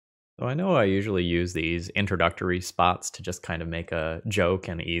So I know I usually use these introductory spots to just kind of make a joke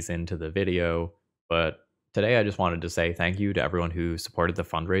and ease into the video, but today I just wanted to say thank you to everyone who supported the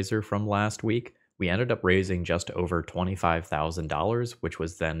fundraiser from last week. We ended up raising just over $25,000, which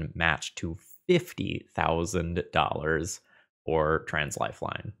was then matched to $50,000 for Trans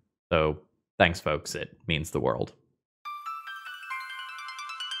Lifeline. So thanks, folks. It means the world.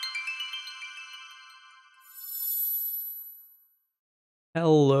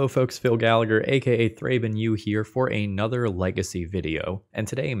 Hello folks, Phil Gallagher, aka ThrabenU here for another Legacy video, and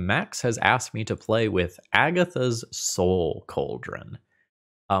today Max has asked me to play with Agatha's Soul Cauldron.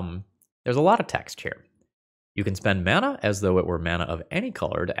 There's a lot of text here. You can spend mana as though it were mana of any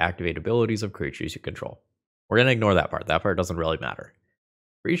color to activate abilities of creatures you control. We're going to ignore that part doesn't really matter.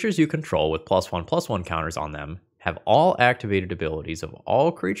 Creatures you control with +1/+1 counters on them have all activated abilities of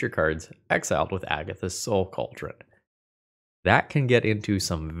all creature cards exiled with Agatha's Soul Cauldron. That can get into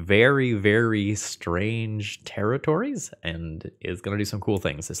some very, very strange territories and is going to do some cool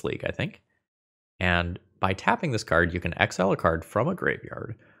things this league, I think. And by tapping this card, you can exile a card from a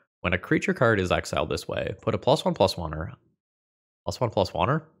graveyard. When a creature card is exiled this way, put a +1/+1er.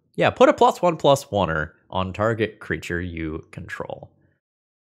 +1/+1er? Yeah, put a +1/+1er on target creature you control.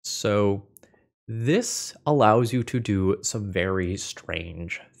 So this allows you to do some very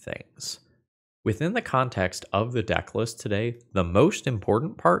strange things. Within the context of the deck list today, the most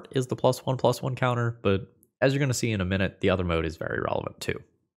important part is the +1/+1 counter, but as you're going to see in a minute, the other mode is very relevant too.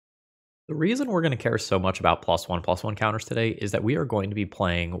 The reason we're going to care so much about +1/+1 counters today is that we are going to be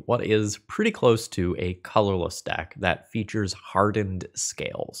playing what is pretty close to a colorless deck that features Hardened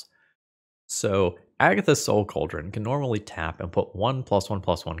Scales. So Agatha's Soul Cauldron can normally tap and put one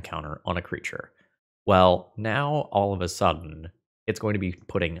 +1/+1 counter on a creature. Well, now all of a sudden, it's going to be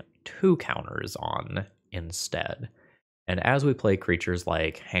putting 2 counters on instead. And as we play creatures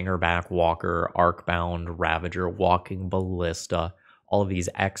like Hangerback Walker, Arcbound Ravager, Walking Ballista, all of these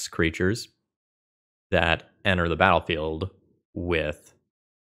X creatures that enter the battlefield with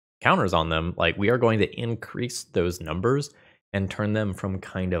counters on them, like we are going to increase those numbers and turn them from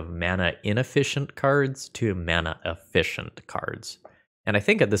kind of mana inefficient cards to mana efficient cards. And I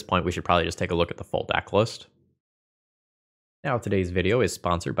think at this point we should probably just take a look at the full deck list. Now, today's video is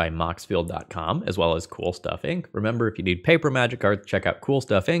sponsored by Moxfield.com as well as Cool Stuff Inc. Remember, if you need paper magic cards, check out Cool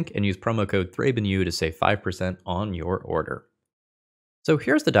Stuff Inc. and use promo code ThrabenU to save 5% on your order. So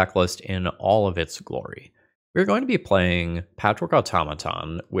here's the deck list in all of its glory. We're going to be playing Patchwork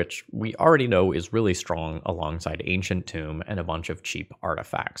Automaton, which we already know is really strong alongside Ancient Tomb and a bunch of cheap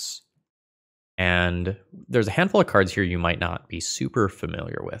artifacts. And there's a handful of cards here you might not be super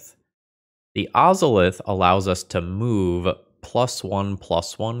familiar with. The Ozolith allows us to move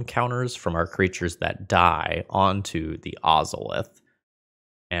 +1/+1 counters from our creatures that die onto the Ozolith.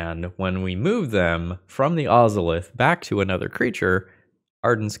 And when we move them from the Ozolith back to another creature,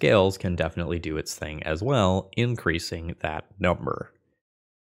 Hardened Scales can definitely do its thing as well, increasing that number.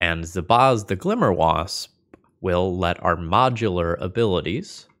 And Zabaz the Glimmerwasp will let our modular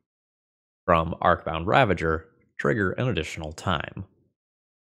abilities from Arcbound Ravager trigger an additional time.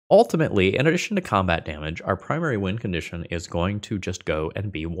 Ultimately, in addition to combat damage, our primary win condition is going to just go and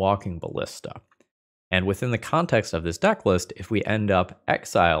be Walking Ballista. And within the context of this deck list, if we end up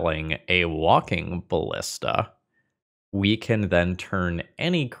exiling a Walking Ballista, we can then turn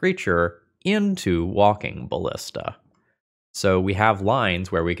any creature into Walking Ballista. So we have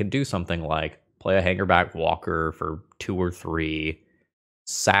lines where we can do something like play a Hangerback Walker for 2 or 3,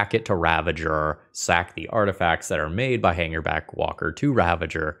 sack it to Ravager, sack the artifacts that are made by Hangerback Walker to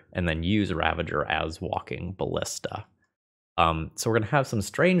Ravager, and then use Ravager as Walking Ballista. So we're going to have some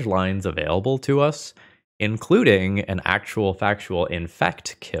strange lines available to us, including an actual factual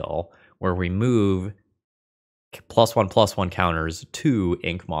infect kill, where we move +1/+1 counters to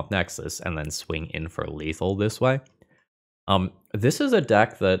Inkmoth Nexus and then swing in for lethal this way. This is a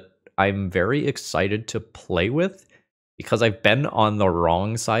deck that I'm very excited to play with, because I've been on the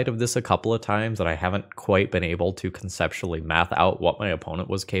wrong side of this a couple of times and I haven't quite been able to conceptually math out what my opponent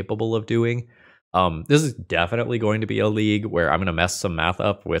was capable of doing. This is definitely going to be a league where I'm going to mess some math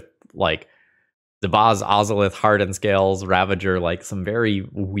up with like Zabaz, Ozolith, Hardened Scales, Ravager, like some very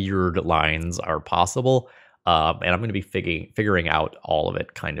weird lines are possible. And I'm going to be figuring out all of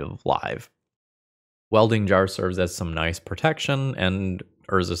it kind of live. Welding Jar serves as some nice protection, and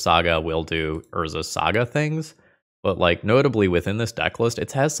Urza Saga will do Urza Saga things. But like notably within this deck list,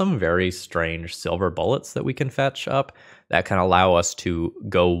 it has some very strange silver bullets that we can fetch up that can allow us to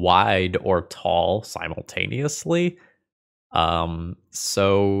go wide or tall simultaneously.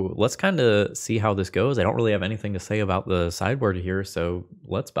 So let's kind of see how this goes. I don't really have anything to say about the sideboard here, so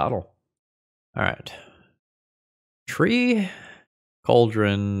let's battle. All right. Tree,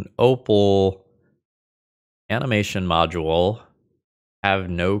 Cauldron, Opal, Animation Module have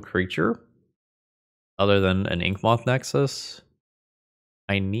no creature other than an Inkmoth Nexus.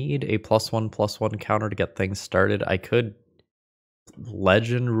 I need a +1/+1 counter to get things started. I could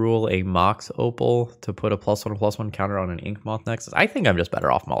Legend Rule a Mox Opal to put a +1/+1 counter on an Inkmoth Nexus. I think I'm just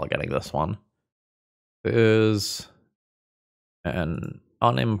better off mulliganing this one. It is an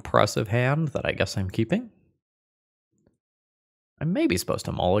unimpressive hand that I guess I'm keeping. I may be supposed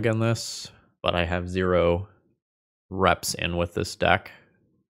to mulligan this, but I have 0 reps in with this deck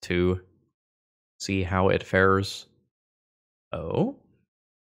to see how it fares. Oh,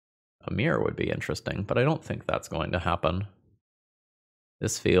 a mirror would be interesting, but I don't think that's going to happen.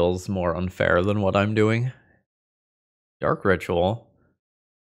 This feels more unfair than what I'm doing. Dark Ritual.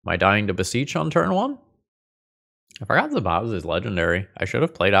 Am I dying to Beseech on turn 1? I forgot Zabaz is legendary. I should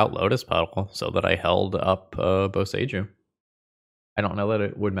have played out Lotus Petal so that I held up Boseiju. I don't know that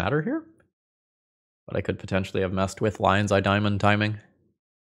it would matter here, but I could potentially have messed with Lion's Eye Diamond timing.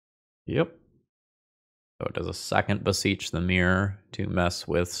 Yep. So it does a second Beseech the Mirror to mess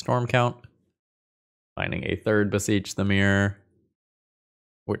with Stormcount. Finding a third Beseech the Mirror,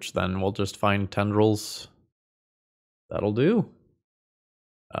 which then will just find Tendrils. That'll do.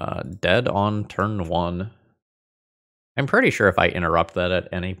 Dead on turn 1. I'm pretty sure if I interrupt that at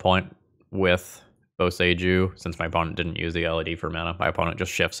any point with Boseiju, since my opponent didn't use the LED for mana, my opponent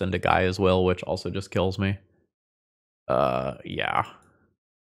just shifts into Gaia's Will, which also just kills me. Yeah.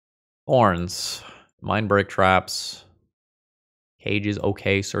 Thorns. Mindbreak Traps. Cage is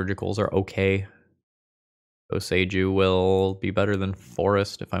okay. Surgicals are okay. Boseiju will be better than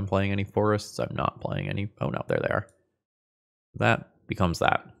Forest if I'm playing any Forests. I'm not playing any. Oh no, there they are. That becomes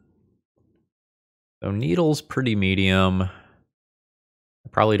that. So Needle's pretty medium. I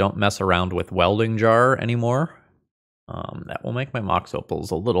probably don't mess around with Welding Jar anymore. That will make my Mox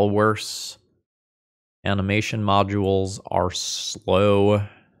Opals a little worse. Animation modules are slow.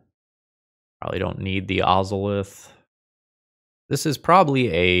 Probably don't need the Ozolith. This is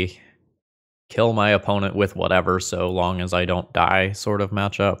probably a kill my opponent with whatever so long as I don't die sort of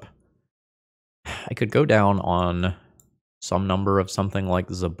matchup. I could go down on some number of something like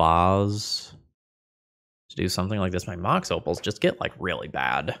Zabaz to do something like this. My Mox Opals just get like really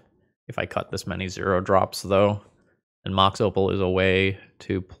bad if I cut this many 0 drops though. And Mox Opal is a way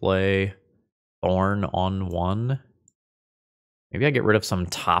to play Thorn on 1. Maybe I get rid of some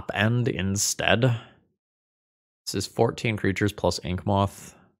top end instead. This is 14 creatures plus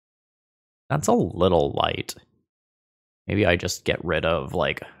Inkmoth. That's a little light. Maybe I just get rid of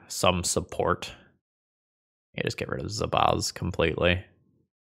like some support. I just get rid of Zabaz completely.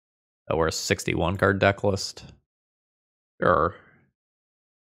 So we're a 61 card deck list. Sure.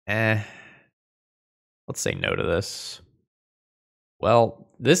 Let's say no to this. Well,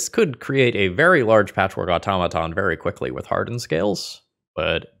 this could create a very large Patchwork Automaton very quickly with Hardened Scales,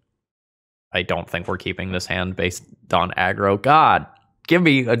 but I don't think we're keeping this hand based on aggro. God, give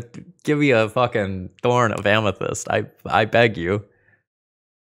me a fucking Thorn of Amethyst. I beg you.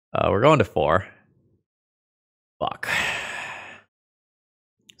 We're going to 4. Fuck.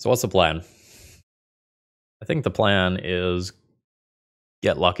 So what's the plan? I think the plan is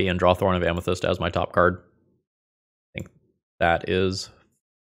get lucky and draw Thorn of Amethyst as my top card. I think that is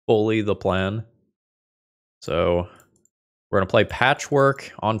fully the plan. So we're going to play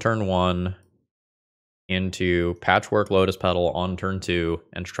Patchwork on turn 1 into Patchwork Lotus Petal on turn 2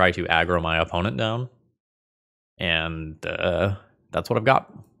 and try to aggro my opponent down. And that's what I've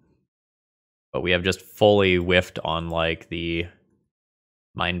got. But we have just fully whiffed on like the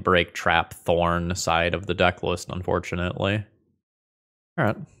Mindbreak Trap Thorn side of the deck list, unfortunately. All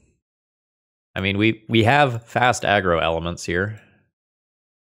right. I mean, we have fast aggro elements here,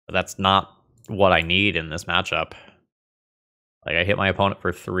 but that's not what I need in this matchup. Like, I hit my opponent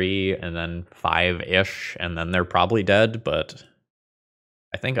for 3 and then 5-ish, and then they're probably dead, but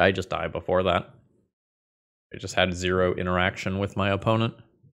I think I just died before that. I just had 0 interaction with my opponent.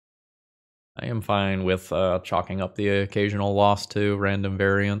 I am fine with chalking up the occasional loss to random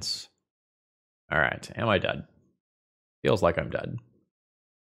variants. Alright, am I dead? Feels like I'm dead.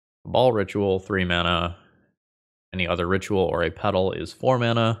 Ball Ritual, 3 mana. Any other ritual or a petal is 4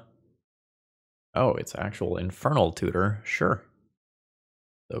 mana. Oh, it's actual Infernal Tutor, sure.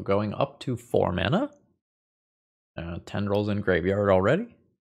 So going up to 4 mana. Tendrils in graveyard already.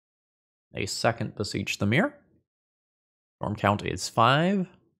 A second Beseech the Mirror. Storm count is 5.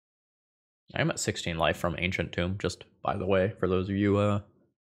 I'm at 16 life from Ancient Tomb, just by the way, for those of you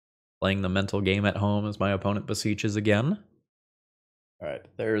playing the mental game at home as my opponent beseeches again. Alright,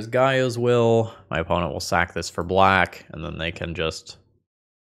 there's Gaia's Will. My opponent will sack this for black, and then they can just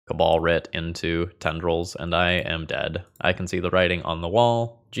Cabal Writ into Tendrils, and I am dead. I can see the writing on the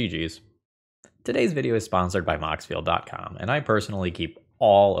wall. GG's. Today's video is sponsored by Moxfield.com, and I personally keep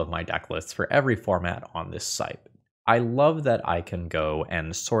all of my deck lists for every format on this site. I love that I can go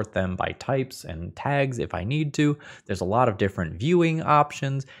and sort them by types and tags if I need to. There's a lot of different viewing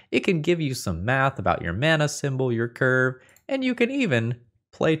options. It can give you some math about your mana symbol, your curve, and you can even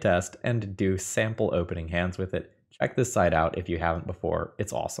playtest and do sample opening hands with it. Check this site out if you haven't before.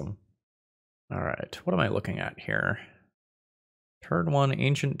 It's awesome. All right, what am I looking at here? Turn 1,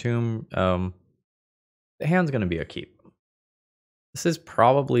 Ancient Tomb. The hand's going to be a keep. This is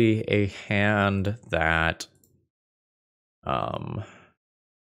probably a hand that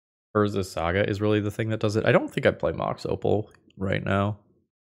Urza Saga is really the thing that does it. I don't think I'd play Mox Opal right now,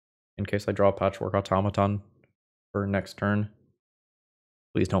 in case I draw Patchwork Automaton for next turn.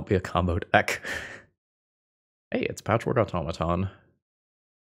 Please don't be a combo deck. Hey, it's Patchwork Automaton.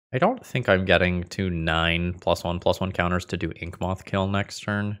 I don't think I'm getting to 9 +1/+1 counters to do Inkmoth Kill next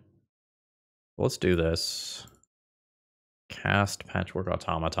turn. Let's do this. Cast Patchwork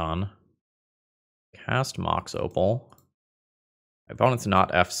Automaton. Cast Mox Opal. My opponent's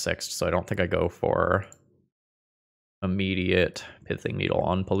not F6'd, so I don't think I go for immediate Pithing Needle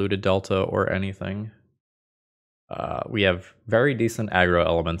on Polluted Delta or anything. We have very decent aggro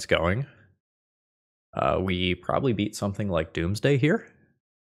elements going. We probably beat something like Doomsday here.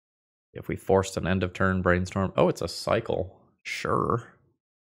 If we forced an end of turn Brainstorm. Oh, it's a cycle. Sure.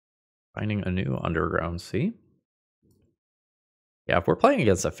 Finding a new Underground Sea. Yeah, if we're playing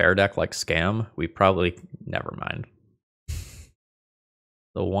against a fair deck like Scam, we probably... Never mind.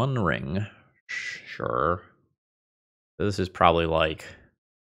 The One Ring. Sure. This is probably like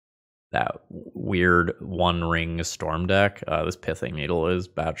that weird One Ring Storm deck. This Pithing Needle is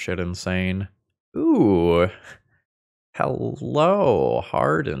batshit insane. Ooh. Hello,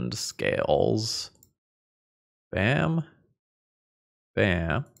 Hardened Scales. Bam.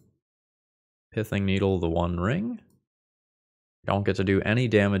 Bam. Pithing Needle, the One Ring. Don't get to do any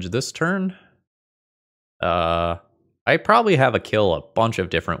damage this turn. I probably have a kill a bunch of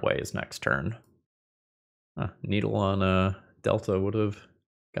different ways next turn. Needle on Delta would have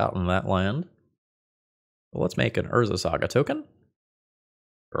gotten that land. Well, let's make an Urza Saga token.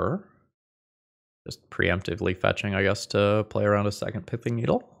 Sure. Just preemptively fetching, I guess, to play around a second Pithing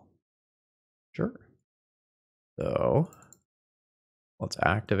Needle. Sure. So let's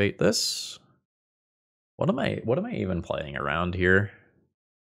activate this. What am I even playing around here?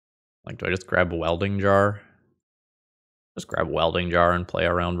 Like, do I just grab Welding Jar? Just grab Welding Jar and play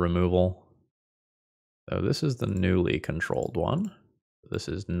around removal. So this is the newly controlled one. This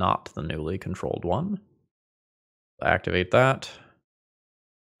is not the newly controlled one. Activate that.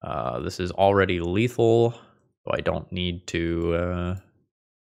 This is already lethal, so I don't need to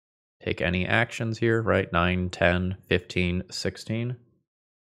take any actions here, right? 9, 10, 15, 16.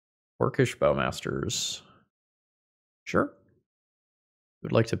 Orcish Bowmasters. Sure.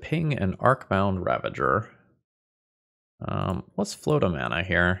 Would like to ping an Arcbound Ravager. Let's float a mana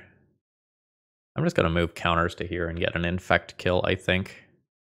here. I'm just going to move counters to here and get an infect kill, I think.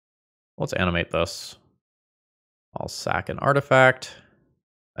 Let's animate this. I'll sack an artifact.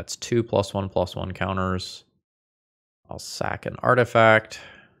 That's 2 +1/+1 counters. I'll sack an artifact.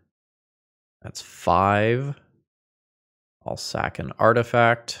 That's 5. I'll sack an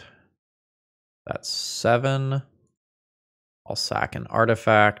artifact. That's 7. I'll sack an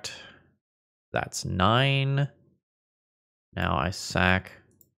artifact. That's 9. Now I sack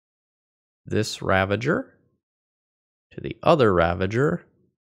this Ravager to the other Ravager.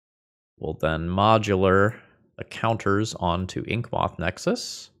 We'll then modular the counters onto Inkmoth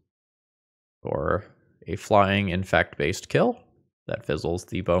Nexus for a flying infect-based kill that fizzles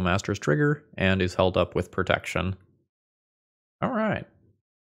the Bowmaster's trigger and is held up with protection. Alright.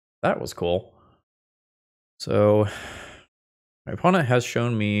 That was cool. So, my opponent has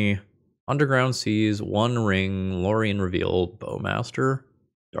shown me Underground Seas, One Ring, Lorien Revealed, Bowmaster,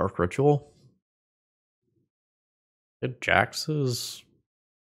 Dark Ritual. Did Jax's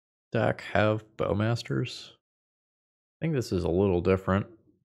deck have Bowmasters? I think this is a little different.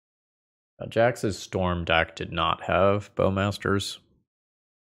 Jax's Storm deck did not have Bowmasters.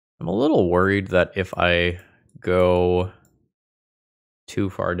 I'm a little worried that if I go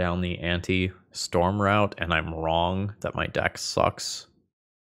too far down the anti-Storm route and I'm wrong, that my deck sucks.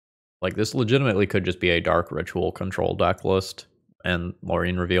 Like, this legitimately could just be a Dark Ritual control deck list, and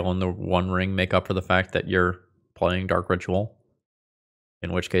Lorien Reveal and the One Ring make up for the fact that you're playing Dark Ritual.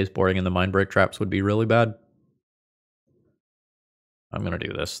 In which case, boarding in the Mindbreak traps would be really bad. I'm going to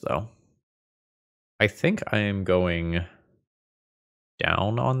do this, though. I think I am going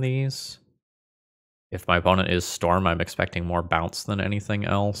down on these. If my opponent is Storm, I'm expecting more bounce than anything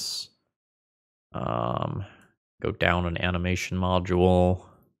else. Go down an animation module.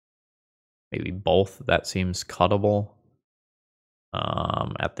 Maybe both. That seems cuttable.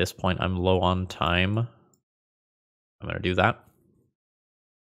 At this point, I'm low on time. I'm going to do that.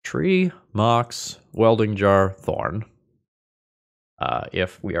 Tree, Mox, Welding Jar, Thorn.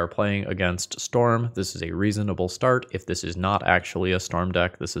 If we are playing against Storm, this is a reasonable start. If this is not actually a Storm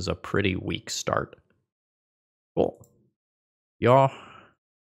deck, this is a pretty weak start. Cool. Yaw.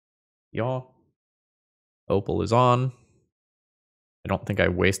 Yaw. Opal is on. I don't think I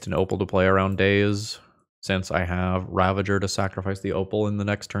waste an Opal to play around Days, since I have Ravager to sacrifice the Opal in the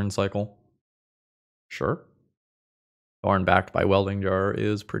next turn cycle. Sure. Thorn backed by Welding Jar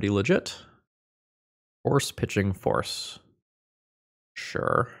is pretty legit. Force pitching Force.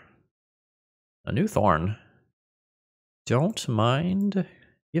 Sure. A new Thorn. Don't mind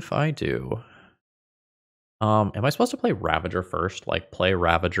if I do. Am I supposed to play Ravager first? Like, play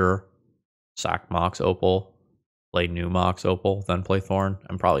Ravager, sack Mox Opal, play new Mox Opal, then play Thorn?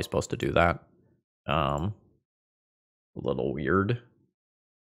 I'm probably supposed to do that. A little weird.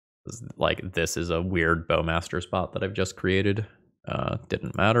 Like, this is a weird Bowmaster spot that I've just created.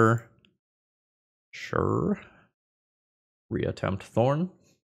 Didn't matter. Sure. Reattempt Thorn.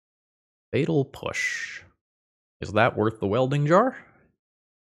 Fatal Push. Is that worth the Welding Jar?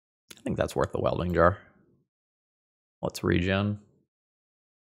 I think that's worth the Welding Jar. Let's regen.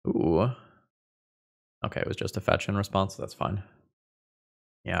 Ooh. Okay, it was just a fetch in response. That's fine.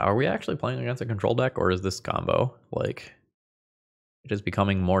 Yeah, are we actually playing against a control deck, or is this combo? Like, it is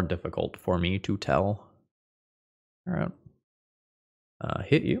becoming more difficult for me to tell. Alright.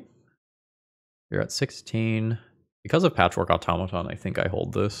 Hit you. You're at 16. Because of Patchwork Automaton, I think I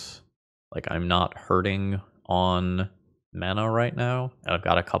hold this. Like, I'm not hurting on mana right now. And I've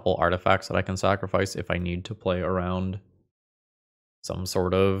got a couple artifacts that I can sacrifice if I need to play around some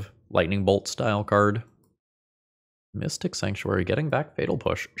sort of Lightning Bolt style card. Mystic Sanctuary, getting back Fatal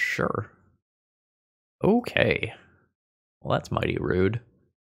Push, sure. Okay. Well, that's mighty rude.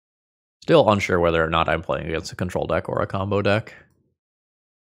 Still unsure whether or not I'm playing against a control deck or a combo deck.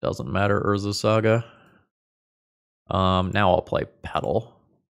 Doesn't matter, Urza Saga. Now I'll play Petal.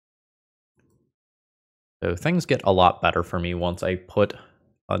 So things get a lot better for me once I put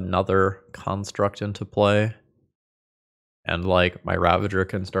another construct into play. And, like, my Ravager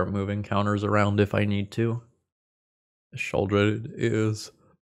can start moving counters around if I need to. Sheoldred is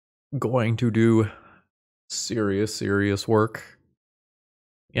going to do serious work.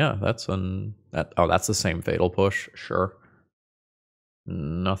 Yeah, that's that's the same Fatal Push, sure.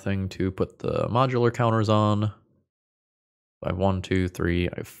 Nothing to put the modular counters on. I have 1, 2, 3,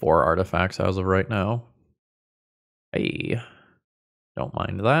 I have 4 artifacts as of right now. Hey, don't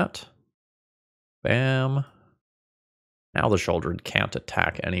mind that. Bam. Now the Sheoldred can't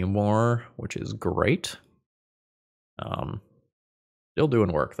attack anymore, which is great. Still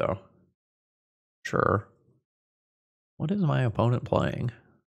doing work, though. Sure. What is my opponent playing?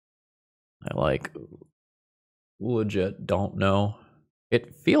 I, like, legit don't know.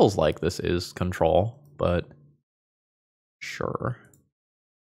 It feels like this is control, but sure.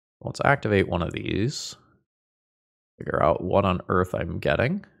 Let's activate one of these. Figure out what on earth I'm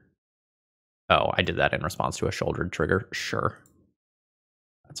getting. Oh, I did that in response to a Sheoldred trigger. Sure.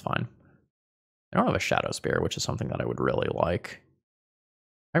 That's fine. I don't have a Shadow Spear, which is something that I would really like.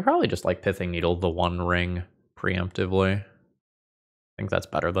 I probably just like Pithing Needle the One Ring preemptively. I think that's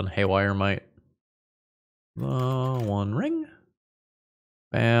better than Haywire Might. The One Ring.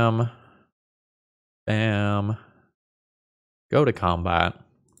 Bam. Bam. Go to combat.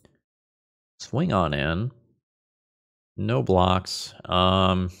 Swing on in. No blocks.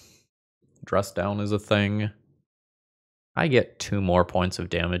 Dress down is a thing. I get 2 more points of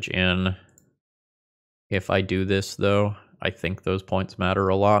damage in. If I do this, though, I think those points matter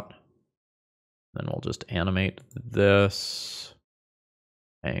a lot. Then we'll just animate this.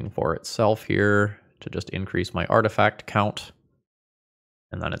 Paying for itself here to just increase my artifact count.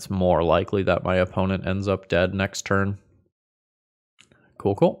 And then it's more likely that my opponent ends up dead next turn.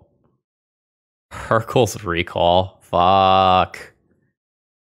 Cool, cool. Hurkyl's Recall. Fuck.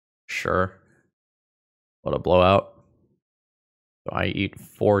 Sure. What a blowout. So I eat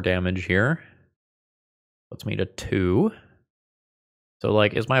 4 damage here. Puts me to 2. So,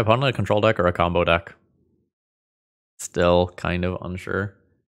 like, is my opponent a control deck or a combo deck? Still kind of unsure.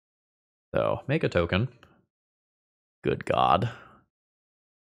 So, make a token. Good God.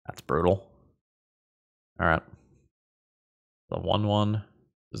 That's brutal. Alright. The 1/1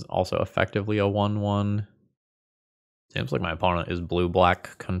 is also effectively a 1/1. Seems like my opponent is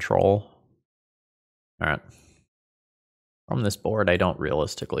blue-black control. Alright. From this board, I don't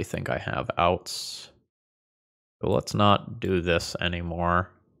realistically think I have outs. So let's not do this anymore.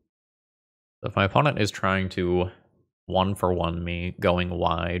 If my opponent is trying to 1-for-1 me, going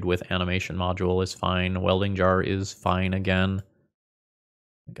wide with Animation Module is fine. Welding Jar is fine again.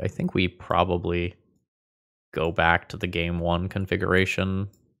 I think we probably go back to the game 1 configuration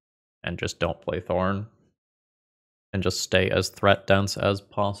and just don't play Thorn. And just stay as threat dense as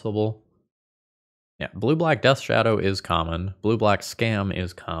possible. Yeah, blue-black Death Shadow is common. Blue-black Scam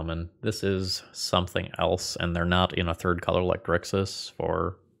is common. This is something else, and they're not in a third color like Grixis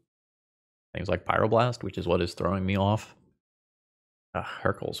for things like Pyroblast, which is what is throwing me off.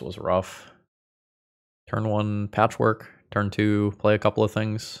 Hercules was rough. Turn 1, Patchwork. Turn 2, play a couple of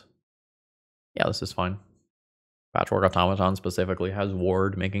things. Yeah, this is fine. Patchwork Automaton specifically has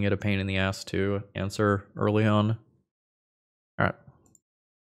Ward, making it a pain in the ass to answer early on. Alright.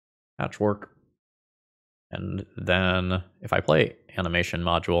 Patchwork. And then if I play Animation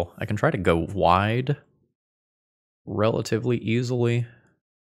Module, I can try to go wide relatively easily.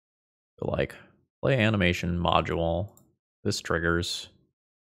 So like, play Animation Module. This triggers.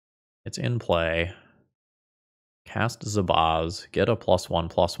 It's in play. Cast Zabaz, get a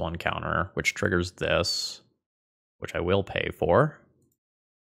 +1/+1 counter, which triggers this, which I will pay for.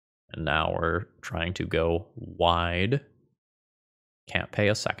 And now we're trying to go wide. Can't pay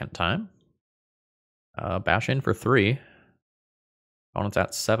a second time. Bash in for 3. Opponent's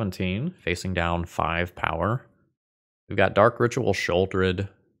at 17, facing down 5 power. We've got Dark Ritual Shouldered,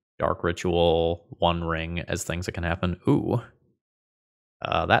 Dark Ritual One Ring as things that can happen. Ooh.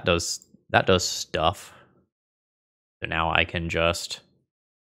 That does stuff. So now I can just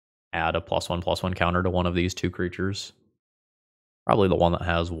add a +1/+1 counter to one of these 2 creatures. Probably the one that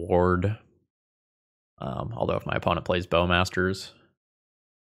has Ward. Although if my opponent plays Bowmasters.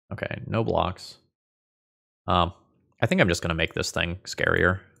 Okay, no blocks. I think I'm just going to make this thing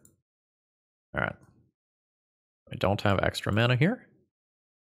scarier. Alright. I don't have extra mana here.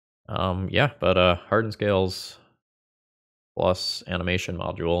 Yeah, but Hardened Scales plus Animation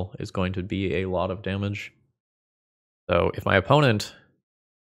Module is going to be a lot of damage. So if my opponent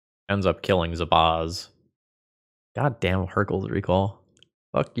ends up killing Zabaz, goddamn Hercules Recall.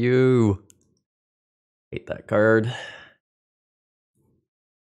 Fuck you. Hate that card.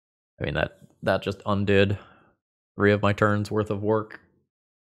 I mean, that just undid 3 of my turns worth of work,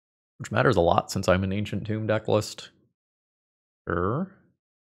 which matters a lot since I'm an Ancient Tomb deck list. Sure.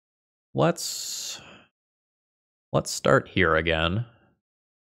 Let's start here again.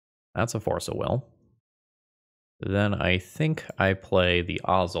 That's a Force of Will. Then I think I play the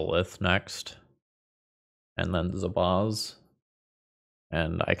Ozolith next. And then Zabaz.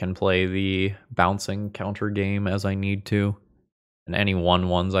 And I can play the bouncing counter game as I need to. And any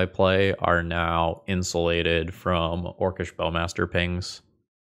 1/1s I play are now insulated from Orcish Bowmaster pings.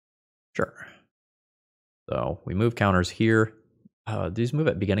 Sure. So we move counters here. These move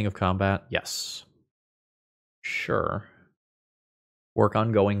at beginning of combat? Yes. Sure. Work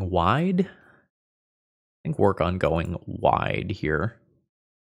on going wide? I think work on going wide here.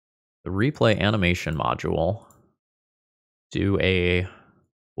 The replay Animation Module. Do a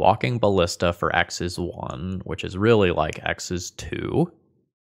Walking Ballista for X is 1, which is really like X is 2.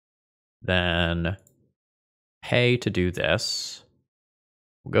 Then pay to do this.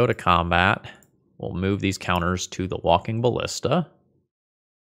 We'll go to combat. We'll move these counters to the Walking Ballista.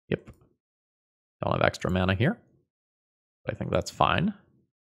 Yep. Don't have extra mana here. I think that's fine.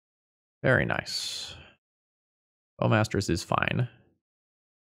 Very nice. Bowmasters is fine.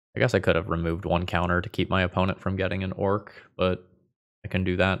 I guess I could have removed 1 counter to keep my opponent from getting an orc, but I can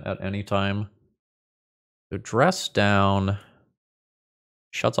do that at any time. So Dress Down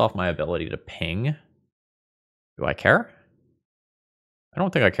shuts off my ability to ping. Do I care? I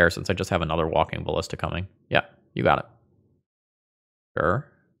don't think I care since I just have another Walking Ballista coming. Yeah, you got it.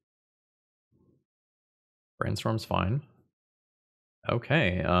 Sure. Brainstorm's fine.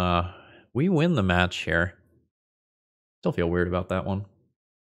 Okay, we win the match here. Still feel weird about that one.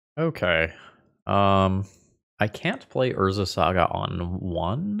 Okay. I can't play Urza Saga on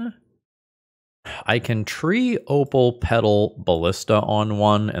 1. I can tree Opal Petal Ballista on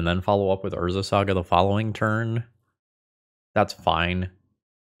 1 and then follow up with Urza Saga the following turn. That's fine.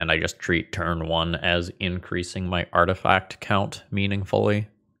 And I just treat turn 1 as increasing my artifact count meaningfully.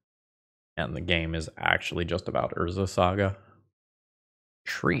 And the game is actually just about Urza Saga.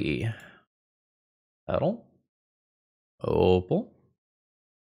 Tree. Petal? Opal.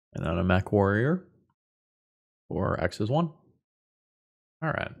 And then a Mech Warrior. For X is 1.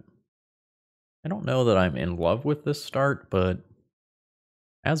 Alright. I don't know that I'm in love with this start, but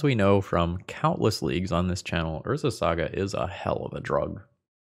as we know from countless leagues on this channel, Urza Saga is a hell of a drug.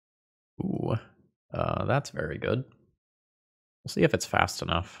 Ooh, that's very good. We'll see if it's fast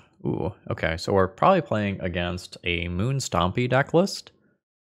enough. Ooh, okay, so we're probably playing against a Moon Stompy deck list,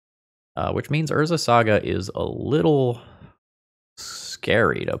 which means Urza Saga is a little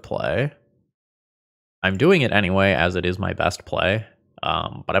scary to play. I'm doing it anyway, as it is my best play,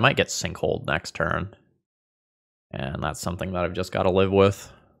 but I might get Sinkhold next turn. And that's something that I've just got to live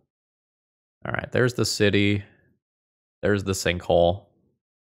with. Alright, there's the city. There's the sinkhole.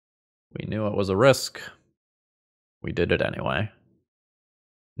 We knew it was a risk. We did it anyway.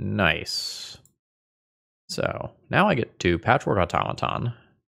 Nice. So, now I get to Patchwork Automaton.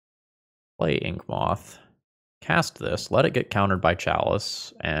 Play Inkmoth. Cast this, let it get countered by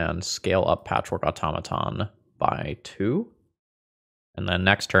Chalice, and scale up Patchwork Automaton by 2. And then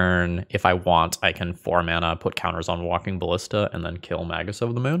next turn, if I want, I can 4 mana, put counters on Walking Ballista, and then kill Magus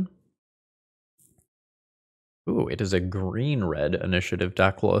of the Moon. Ooh, it is a green-red initiative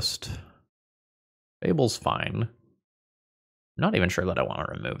deck list. Fable's fine. I'm not even sure that I want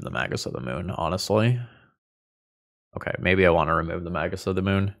to remove the Magus of the Moon, honestly. Okay, maybe I want to remove the Magus of the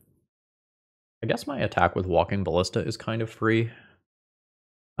Moon. I guess my attack with Walking Ballista is kind of free.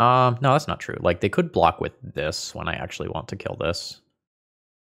 No, that's not true. Like, they could block with this when I actually want to kill this.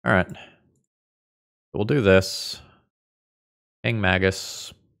 Alright. We'll do this. Ping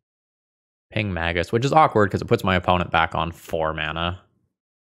Magus. Ping Magus, which is awkward because it puts my opponent back on 4 mana,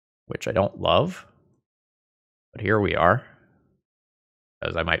 which I don't love. But here we are.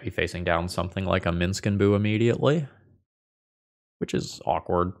 Because I might be facing down something like a Minskin-Boo immediately, which is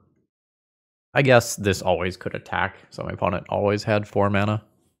awkward. I guess this always could attack, so my opponent always had 4 mana.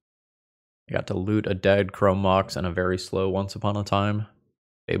 I got to loot a dead Chrome Mox and a very slow Once Upon a Time.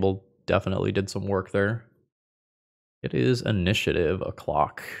 Fable definitely did some work there. It is initiative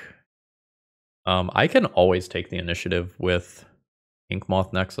o'clock. I can always take the initiative with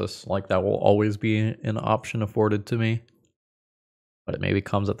Inkmoth Nexus. Like, that will always be an option afforded to me. But it maybe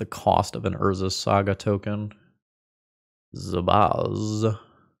comes at the cost of an Urza Saga token. Zabaz.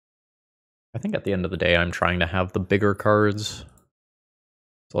 I think at the end of the day, I'm trying to have the bigger cards.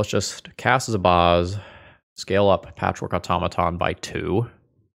 So let's just cast Zabaz, scale up Patchwork Automaton by 2.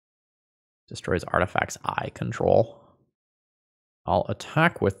 Destroys artifacts I control. I'll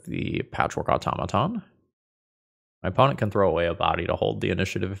attack with the Patchwork Automaton. My opponent can throw away a body to hold the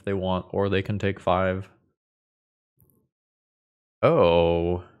initiative if they want, or they can take 5.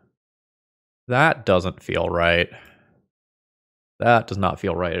 Oh. That doesn't feel right. That does not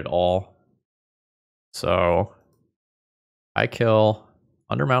feel right at all. So, I kill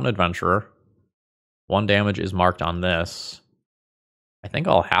Undermountain Adventurer. 1 damage is marked on this. I think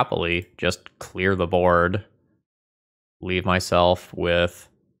I'll happily just clear the board. Leave myself with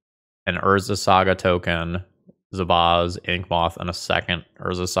an Urza Saga token, Zabaz, Inkmoth, and a second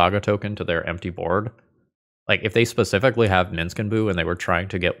Urza Saga token to their empty board. Like, if they specifically have Minskin-Boo and they were trying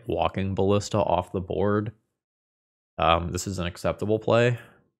to get Walking Ballista off the board, this is an acceptable play.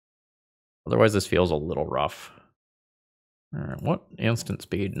 Otherwise, this feels a little rough. Alright, what instant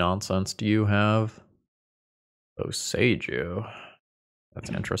speed nonsense do you have? Oseiju. That's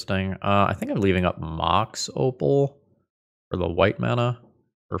interesting. I think I'm leaving up Mox Opal for the white mana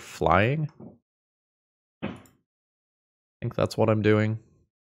for flying. I think that's what I'm doing.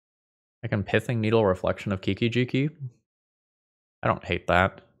 I can Pithing Needle Reflection of Kiki-Jiki. I don't hate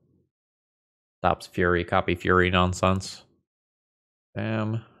that. Stops Fury, copy Fury nonsense.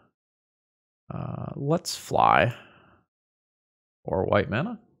 Bam. Let's fly. Or white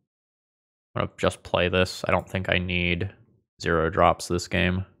mana. I'm gonna just play this. I don't think I need 0 drops this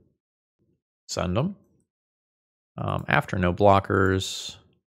game. Send them. After no blockers,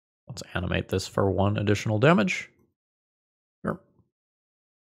 let's animate this for 1 additional damage. Sure.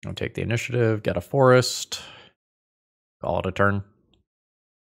 I'll take the initiative, get a forest, call it a turn.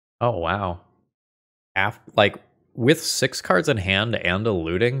 Oh, wow. Like, with 6 cards in hand and a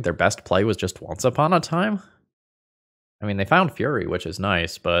looting, their best play was just Once Upon a Time? I mean, they found Fury, which is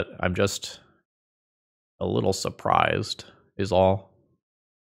nice, but I'm just a little surprised, is all.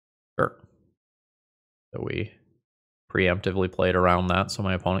 Sure. So we preemptively played around that so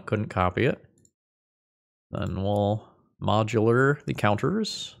my opponent couldn't copy it. Then we'll modular the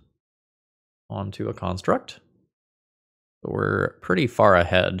counters onto a construct. So we're pretty far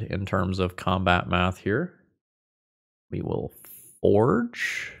ahead in terms of combat math here. We will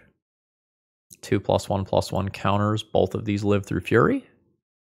forge. 2+1/+1 counters. Both of these live through Fury.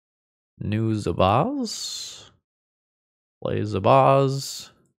 New Zabaz. Play Zabaz.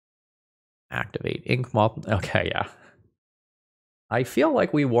 Activate Ink Moth. Okay, yeah. I feel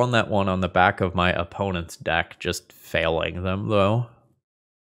like we won that one on the back of my opponent's deck just failing them, though,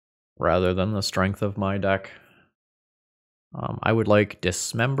 rather than the strength of my deck. I would like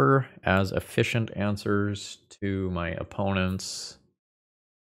Dismember as efficient answers to my opponent's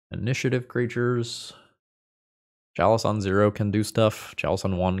initiative creatures. Chalice on 0 can do stuff. Chalice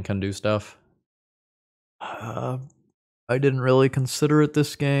on 1 can do stuff. I didn't really consider it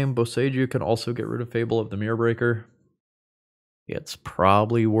this game. Boseiju can also get rid of Fable of the Mirrorbreaker. It's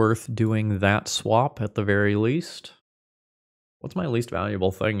probably worth doing that swap at the very least. What's my least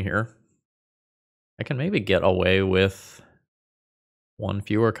valuable thing here? I can maybe get away with one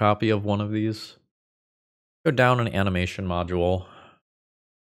fewer copy of one of these. Go down an animation module.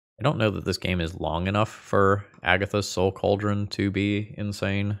 I don't know that this game is long enough for Agatha's Soul Cauldron to be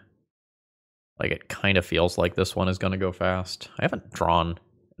insane. Like, it kind of feels like this one is going to go fast. I haven't drawn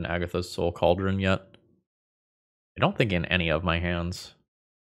an Agatha's Soul Cauldron yet. I don't think in any of my hands.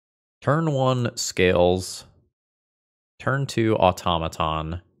 Turn 1, Scales. Turn 2,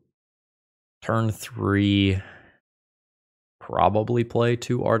 Automaton. Turn 3, probably play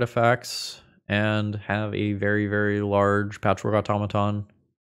 2 artifacts and have a very, very large Patchwork Automaton.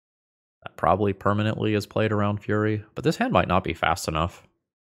 That probably permanently is played around Fury, but this hand might not be fast enough.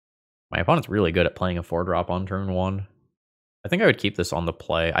 My opponent's really good at playing a 4-drop on turn 1. I think I would keep this on the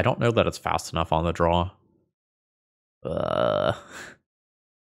play. I don't know that it's fast enough on the draw. And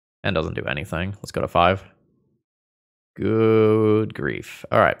doesn't do anything. Let's go to 5. Good grief.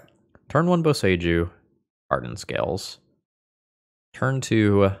 Alright. Turn 1, Boseiju. Hardened Scales. Turn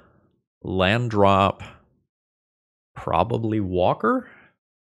 2, land drop. Probably Walker.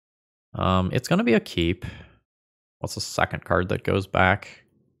 It's going to be a keep. What's the second card that goes back?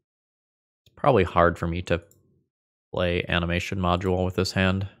 It's probably hard for me to play animation module with this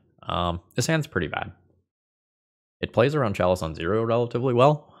hand. This hand's pretty bad. It plays around Chalice on 0 relatively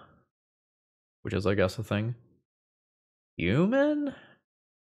well, which is, I guess, a thing. Human?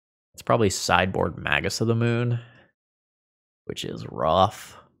 It's probably sideboard Magus of the Moon, which is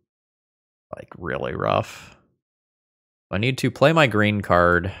rough. Like, really rough. I need to play my green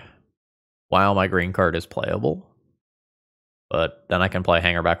card while my green card is playable. But then I can play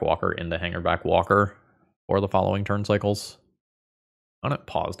Hangerback Walker into Hangerback Walker for the following turn cycles. On it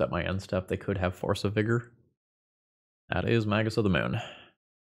paused at my end step, they could have Force of Vigor. That is Magus of the Moon.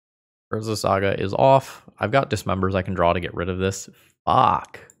 Urza Saga is off. I've got Dismembers I can draw to get rid of this.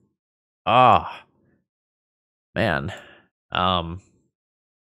 Fuck. Ah. Man.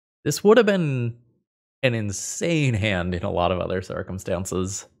 This would have been an insane hand in a lot of other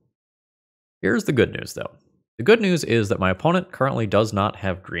circumstances. Here's the good news, though. The good news is that my opponent currently does not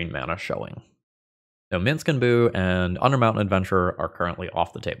have green mana showing. So Minsc and Boo and Undermountain Adventurer are currently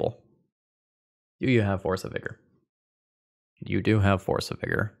off the table. Do you have Force of Vigor? You do have Force of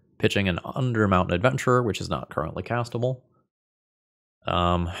Vigor. Pitching an Undermountain Adventurer, which is not currently castable.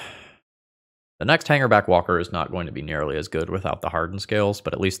 The next Hangerback Walker is not going to be nearly as good without the Hardened Scales,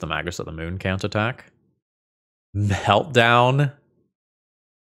 but at least the Magus of the Moon can't attack. Meltdown.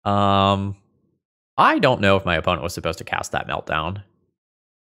 I don't know if my opponent was supposed to cast that Meltdown.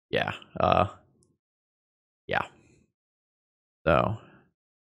 Yeah. Yeah. So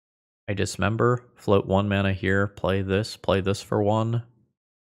I Dismember, float 1 mana here, play this for 1.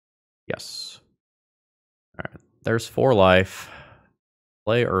 Yes. Alright. There's 4 life.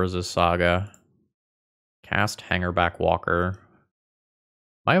 Play Urza's Saga. Cast Hangerback Walker.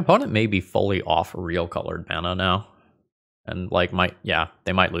 My opponent may be fully off real colored mana now. And like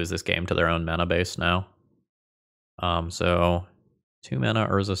they might lose this game to their own mana base now. So 2 mana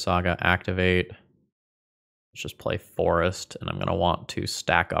Urza Saga, activate. Let's just play Forest, and I'm gonna want to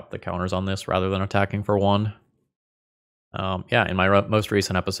stack up the counters on this rather than attacking for 1. Yeah, in my most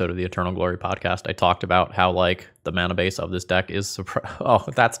recent episode of the Eternal Glory podcast, I talked about how like the mana base of this deck is oh,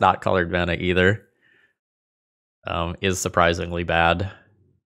 that's not colored mana either. Is surprisingly bad.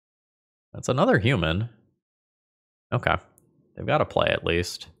 That's another human. Okay. They've got to play at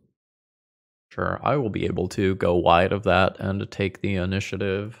least. Sure, I will be able to go wide of that and take the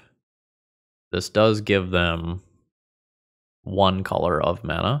initiative. This does give them 1 color of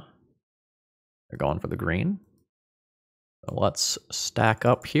mana. They're going for the green. So let's stack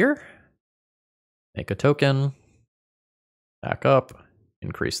up here. Make a token. Back up.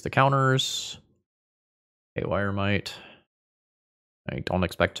 Increase the counters. Haywire Might. I don't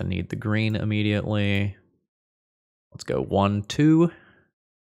expect to need the green immediately. Let's go 1, 2.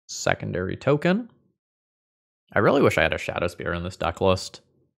 Secondary token. I really wish I had a Shadow Spear in this deck list.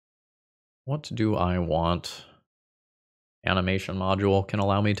 What do I want? Animation module can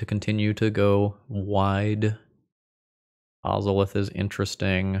allow me to continue to go wide. Ozolith is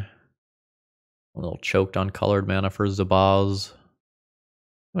interesting. A little choked on colored mana for Zabaz.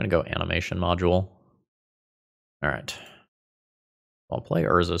 I'm going to go animation module. Alright. I'll play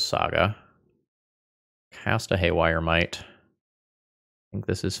Urza's Saga. Cast a Haywire Might. I think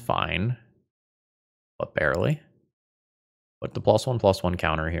this is fine. But barely. Put the +1/+1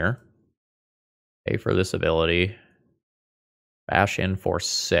 counter here. Pay for this ability. Bash in for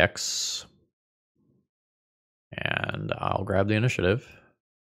 6. And I'll grab the initiative.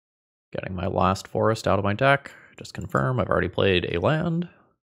 Getting my last forest out of my deck. Just confirm I've already played a land.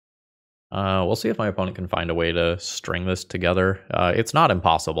 We'll see if my opponent can find a way to string this together. It's not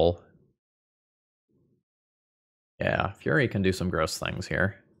impossible. Yeah, Fury can do some gross things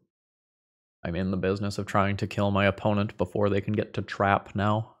here. I'm in the business of trying to kill my opponent before they can get to trap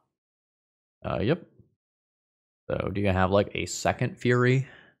now. Yep. So do you have like a second Fury?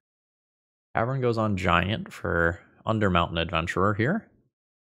 Cavern goes on Giant for Undermountain Adventurer here.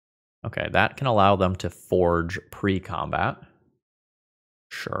 Okay, that can allow them to forge pre-combat.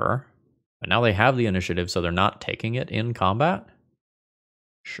 Sure. But now they have the initiative, so they're not taking it in combat?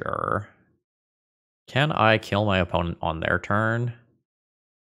 Sure. Can I kill my opponent on their turn?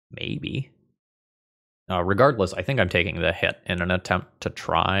 Maybe. Regardless, I think I'm taking the hit in an attempt to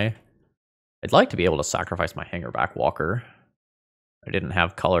try. I'd like to be able to sacrifice my Hangerback Walker. I didn't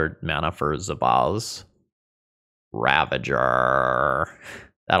have colored mana for Zabaz. Ravager.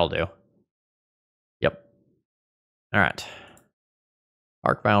 That'll do. Yep. Alright.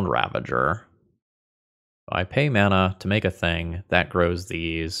 Arcbound Ravager. I pay mana to make a thing. That grows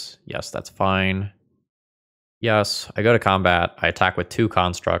these. Yes, that's fine. Yes, I go to combat. I attack with 2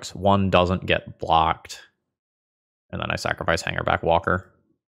 constructs. 1 doesn't get blocked. And then I sacrifice Hangerback Walker.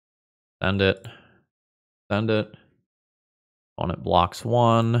 Send it. Send it. Opponent blocks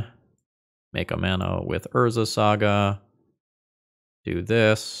 1. Make a mana with Urza Saga. Do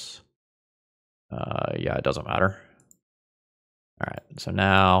this. Yeah, it doesn't matter. Alright, so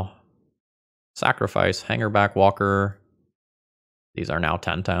now sacrifice Hangerback Walker. These are now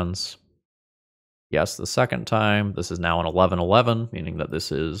 10/10s. Yes, the second time. This is now an 11/11, meaning that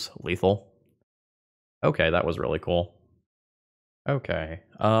this is lethal. Okay, that was really cool. Okay,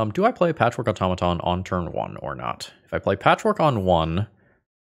 do I play Patchwork Automaton on turn 1 or not? If I play Patchwork on 1,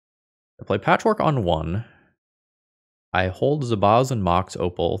 I hold Zabaz and Mox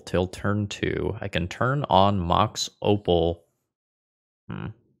Opal till turn 2. I can turn on Mox Opal.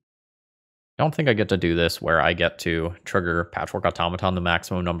 I don't think I get to do this where I get to trigger Patchwork Automaton the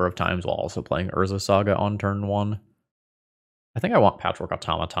maximum number of times while also playing Urza Saga on turn 1. I think I want Patchwork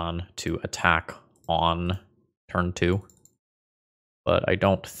Automaton to attack on turn 2. But I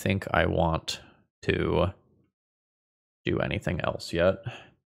don't think I want to do anything else yet.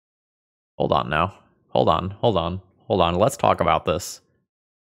 Hold on now. Hold on. Let's talk about this.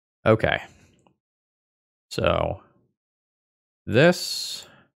 Okay. So, this,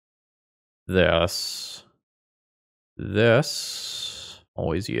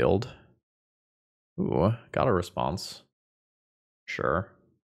 always yield. Ooh, got a response. Sure.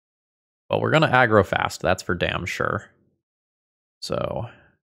 Well, we're gonna aggro fast, that's for damn sure. So,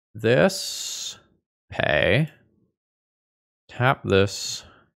 this, pay, tap this,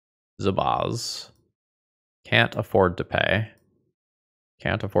 Zabaz. Can't afford to pay.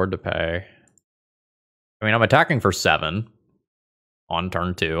 Can't afford to pay. I mean, I'm attacking for 7 on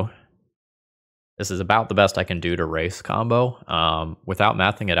turn 2. This is about the best I can do to race combo. Without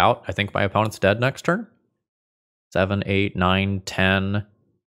mathing it out, I think my opponent's dead next turn. 7, 8, 9, 10.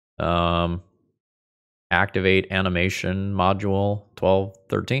 Activate animation module 12,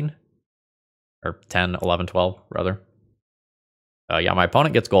 13. Or 10, 11, 12, rather. Yeah, my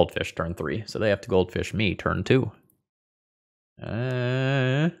opponent gets Goldfish turn 3, so they have to Goldfish me turn 2.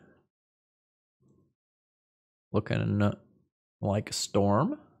 Looking like a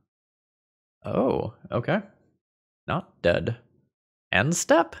storm. Oh, okay. Not dead. End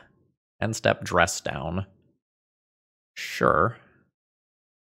step? End step dress down. Sure.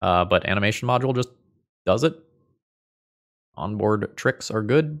 But animation module just does it. Onboard tricks are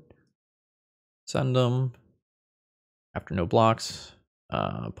good. Send them. After no blocks.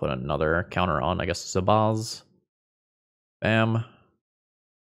 Put another counter on, I guess, Zabaz. Bam.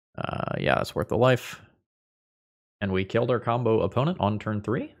 Yeah, that's worth the life. And we killed our combo opponent on turn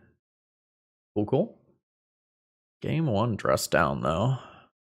 3. Cool. Game 1 dress down, though.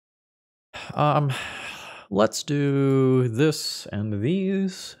 Let's do this and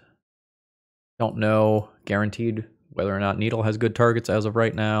these. Don't know guaranteed whether or not Needle has good targets as of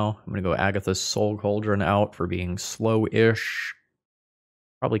right now. I'm going to go Agatha's Soul Cauldron out for being slow-ish.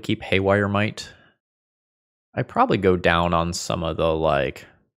 Probably keep Haywire Might. I probably go down on some of the, like,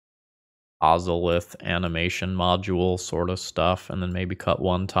 Ozolith animation module sort of stuff, and then maybe cut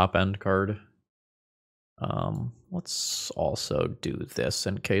one top-end card. Let's also do this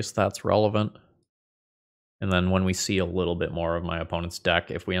in case that's relevant. And then when we see a little bit more of my opponent's deck,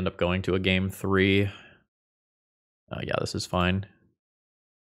 if we end up going to a game 3, yeah, this is fine.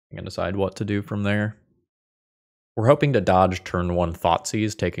 I can decide what to do from there. We're hoping to dodge turn 1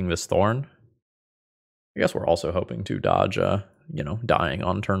 Thoughtseize, taking this Thorn. I guess we're also hoping to dodge, dying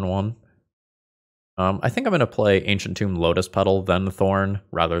on turn 1. I think I'm going to play Ancient Tomb Lotus Petal, then Thorn,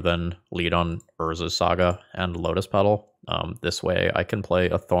 rather than lead on Urza's Saga and Lotus Petal. This way I can play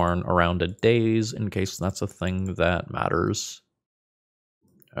a Thorn around a Daze in case that's a thing that matters.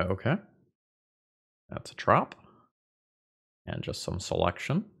 Okay. That's a drop. And just some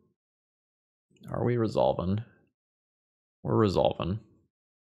selection. Are we resolving? We're resolving.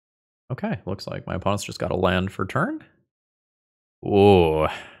 Okay, looks like my opponent's just got a land for turn. Ooh,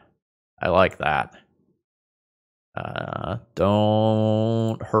 I like that.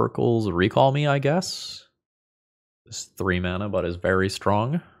 Don't Hercules recall me, I guess. This 3 mana, but is very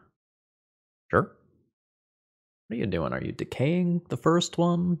strong. Sure. What are you doing? Are you decaying the first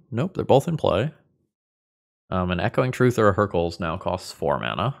one? Nope, they're both in play. An Echoing Truth or a Hercules now costs 4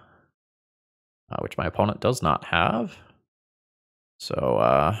 mana, which my opponent does not have.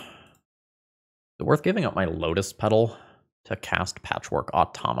 So, is it worth giving up my Lotus Petal to cast Patchwork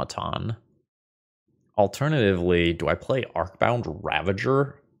Automaton? Alternatively, do I play Arcbound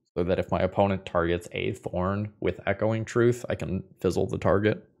Ravager so that if my opponent targets a Thorn with Echoing Truth, I can fizzle the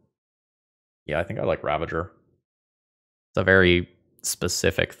target? Yeah, I think I like Ravager. It's a very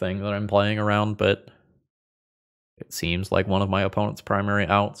specific thing that I'm playing around, but it seems like one of my opponent's primary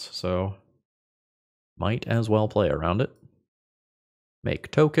outs, so might as well play around it.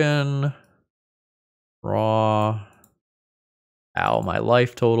 Make token. Draw. Ow, my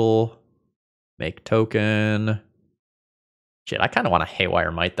life total. Make token. Shit, I kind of want to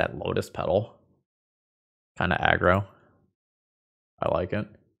Haywire Might that Lotus Petal. Kind of aggro. I like it.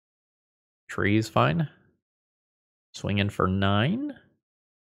 Tree's fine. Swing in for 9.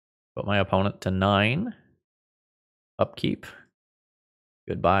 Put my opponent to 9. Upkeep.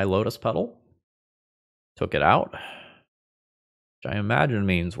 Goodbye, Lotus Petal. Took it out. Which I imagine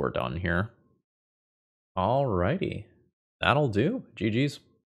means we're done here. Alrighty. That'll do. GG's.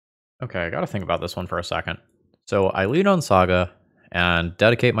 Okay, I gotta think about this one for a second. So I lead on Saga and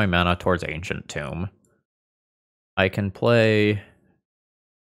dedicate my mana towards Ancient Tomb. I can play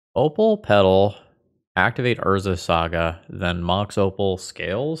Opal Petal, activate Urza's Saga, then Mox Opal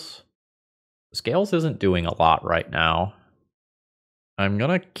Scales. Scales isn't doing a lot right now. I'm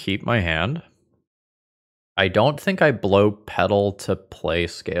gonna keep my hand. I don't think I blow Petal to play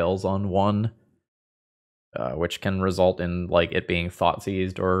Scales on 1, which can result in like it being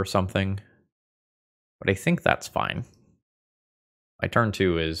Thoughtseized or something. But I think that's fine. My turn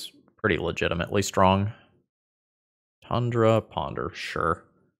 2 is pretty legitimately strong. Tundra, Ponder, sure.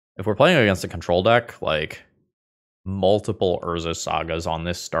 If we're playing against a control deck, like multiple Urza Sagas on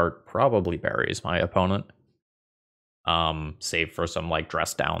this start probably buries my opponent. Save for some like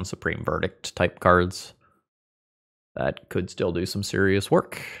Dress Down, Supreme Verdict type cards. That could still do some serious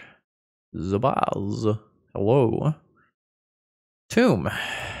work. Zabaz. Hello. Tomb.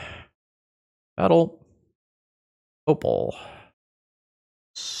 Battle. Opal.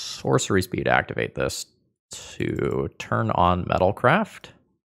 Sorcery speed, activate this to turn on Metalcraft.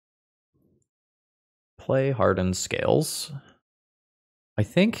 Play Hardened Scales. I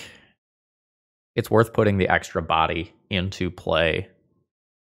think it's worth putting the extra body into play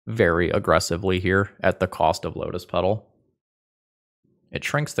very aggressively here at the cost of Lotus Petal. It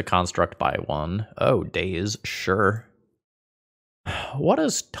shrinks the construct by 1. Oh, Daze, sure. What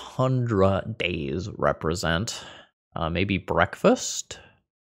does Tundra Daze represent? Maybe Breakfast?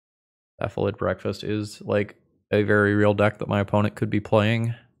 Cephalid Breakfast is like a very real deck that my opponent could be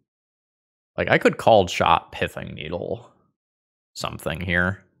playing. Like I could Called Shot Pithing Needle something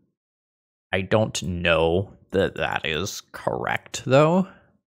here. I don't know that that is correct though,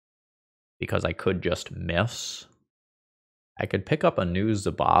 because I could just miss. I could pick up a new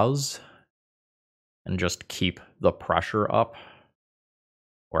Zabaz and just keep the pressure up.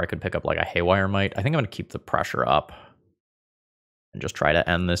 Or I could pick up like a Haywire Might. I think I'm going to keep the pressure up and just try to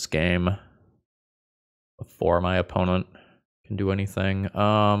end this game before my opponent can do anything.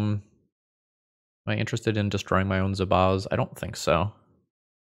 Am I interested in destroying my own Zabaz? I don't think so.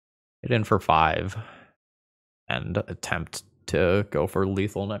 Hit in for 5 and attempt to go for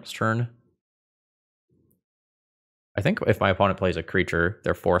lethal next turn. I think if my opponent plays a creature,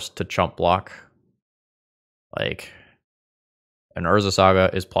 they're forced to chump block. Like, an Urza Saga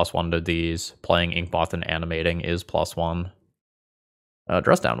is +1 to these. Playing Inkmoth and animating is +1.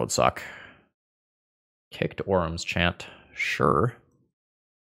 Dress down would suck. Kicked Orum's Chant. Sure.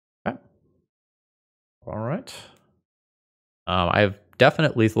 Okay. Alright. I have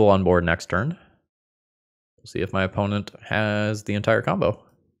definite lethal on board next turn. We'll see if my opponent has the entire combo.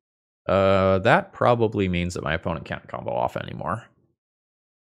 That probably means that my opponent can't combo off anymore.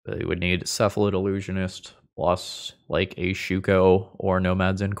 They would need Cephalid Illusionist plus like a Shuko or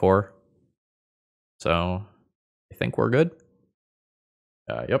Nomad's Encore. So I think we're good.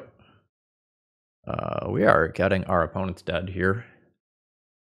 Yep. We are getting our opponents dead here.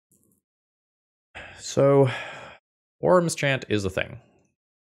 So Orum's Chant is a thing.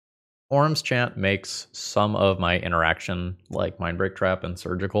 Orum's Chant makes some of my interaction, like Mindbreak Trap and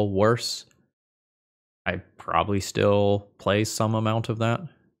Surgical, worse. I probably still play some amount of that.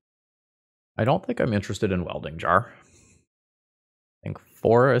 I don't think I'm interested in Welding Jar. I think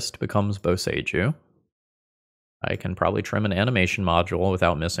Forest becomes Boseiju. I can probably trim an animation module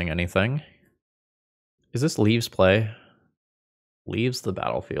without missing anything. Is this Leaves play? Leaves the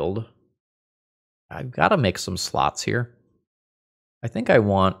battlefield. I've got to make some slots here. I think I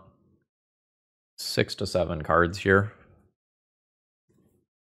want 6 to 7 cards here.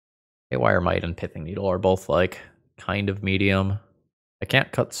 Haywire Might and Pithing Needle are both like kind of medium. I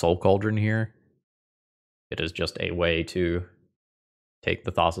can't cut Soul Cauldron here. It is just a way to take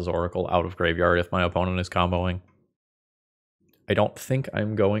the Thassa's Oracle out of graveyard if my opponent is comboing. I don't think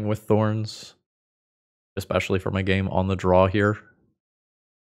I'm going with Thorns, especially for my game on the draw here.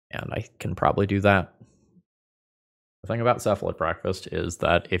 And I can probably do that. The thing about Cephalid Breakfast is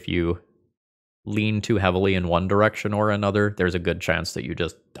that if you lean too heavily in one direction or another, there's a good chance that you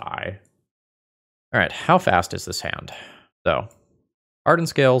just die. Alright, how fast is this hand? So, Hardened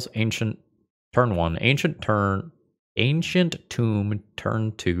Scales, Ancient, turn 1, Ancient Tomb,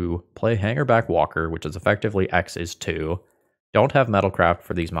 turn 2, play Hangerback Walker, which is effectively X is 2. Don't have Metalcraft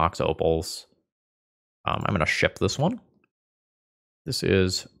for these Mox Opals. I'm going to ship this one. This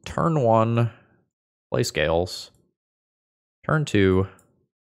is turn 1, play Scales. Turn 2,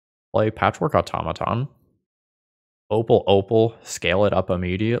 play Patchwork Automaton. Opal, scale it up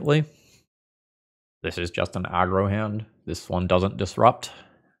immediately. This is just an aggro hand. This one doesn't disrupt.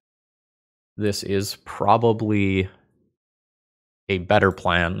 This is probably a better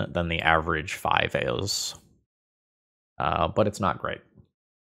plan than the average 5 is. But it's not great.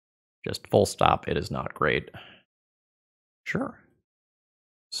 Just full stop, it is not great. Sure.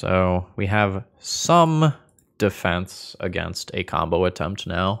 So we have some defense against a combo attempt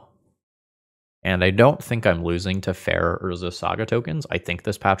now. And I don't think I'm losing to fair Urza Saga tokens. I think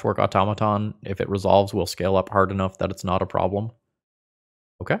this Patchwork Automaton, if it resolves, will scale up hard enough that it's not a problem.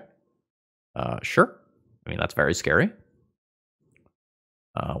 Okay. Sure. I mean, that's very scary.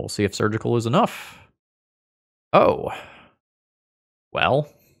 We'll see if Surgical is enough. Oh.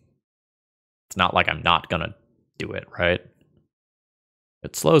 Well. It's not like I'm not gonna do it, right?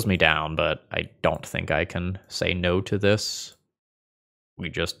 It slows me down, but I don't think I can say no to this. We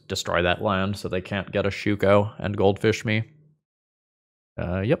just destroy that land so they can't get a Shuko and Goldfish me.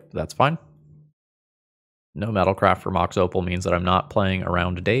 Yep, that's fine. No Metalcraft for Mox Opal means that I'm not playing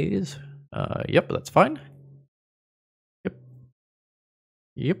around days. Yep, that's fine. Yep.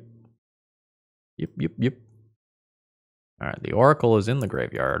 Yep. Yep. Alright, the Oracle is in the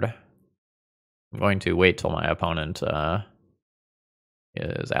graveyard. I'm going to wait till my opponent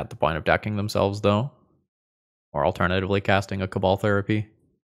is at the point of decking themselves, though. Or alternatively casting a Cabal Therapy.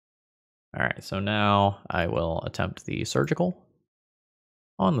 Alright, so now I will attempt the Surgical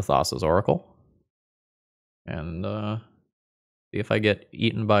on the Thassa's Oracle. And see if I get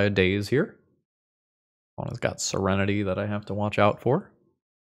eaten by a Daze here. One has got Serenity that I have to watch out for.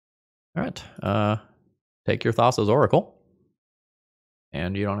 Alright, take your Thassa's Oracle.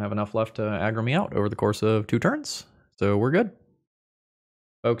 And you don't have enough left to aggro me out over the course of 2 turns. So we're good.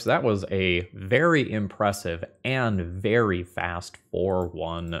 Folks, that was a very impressive and very fast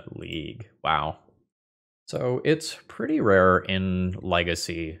 4-1 league. Wow. So it's pretty rare in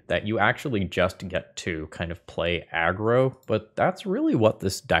Legacy that you actually just get to kind of play aggro, but that's really what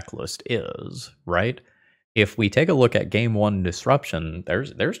this deck list is, right? If we take a look at Game 1 Disruption,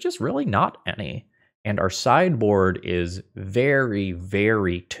 there's just really not any. And our sideboard is very,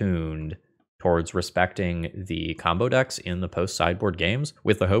 very tuned towards respecting the combo decks in the post-sideboard games,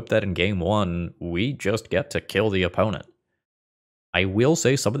 with the hope that in Game 1, we just get to kill the opponent. I will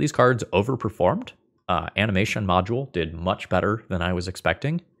say some of these cards overperformed. Animation Module did much better than I was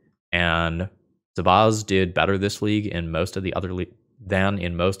expecting, and Zabaz did better this league in most of the other than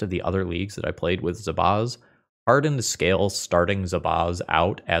in most of the other leagues that I played with Zabaz. Hardened Scales starting Zabaz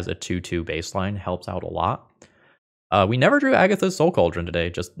out as a 2/2 baseline helps out a lot. We never drew Agatha's Soul Cauldron today,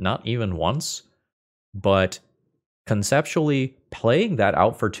 just not even once. But conceptually, playing that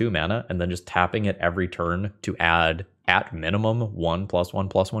out for 2 mana and then just tapping it every turn to add at minimum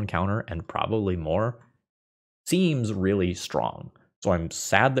 1+1/+1 counter and probably more seems really strong. So I'm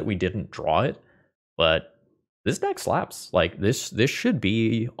sad that we didn't draw it, but this deck slaps. Like this should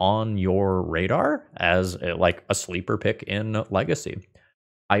be on your radar as like a sleeper pick in Legacy.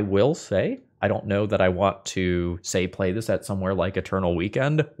 I will say, I don't know that I want to say play this at somewhere like Eternal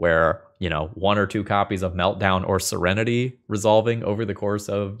Weekend, where, 1 or 2 copies of Meltdown or Serenity resolving over the course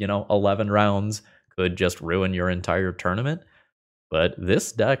of, 11 rounds could just ruin your entire tournament. But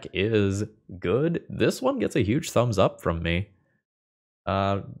this deck is good. This one gets a huge thumbs up from me.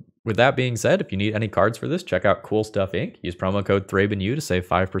 With that being said, if you need any cards for this, check out Cool Stuff Inc. Use promo code ThrabenU to save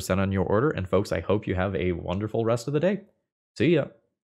 5% on your order. And folks, I hope you have a wonderful rest of the day. See ya.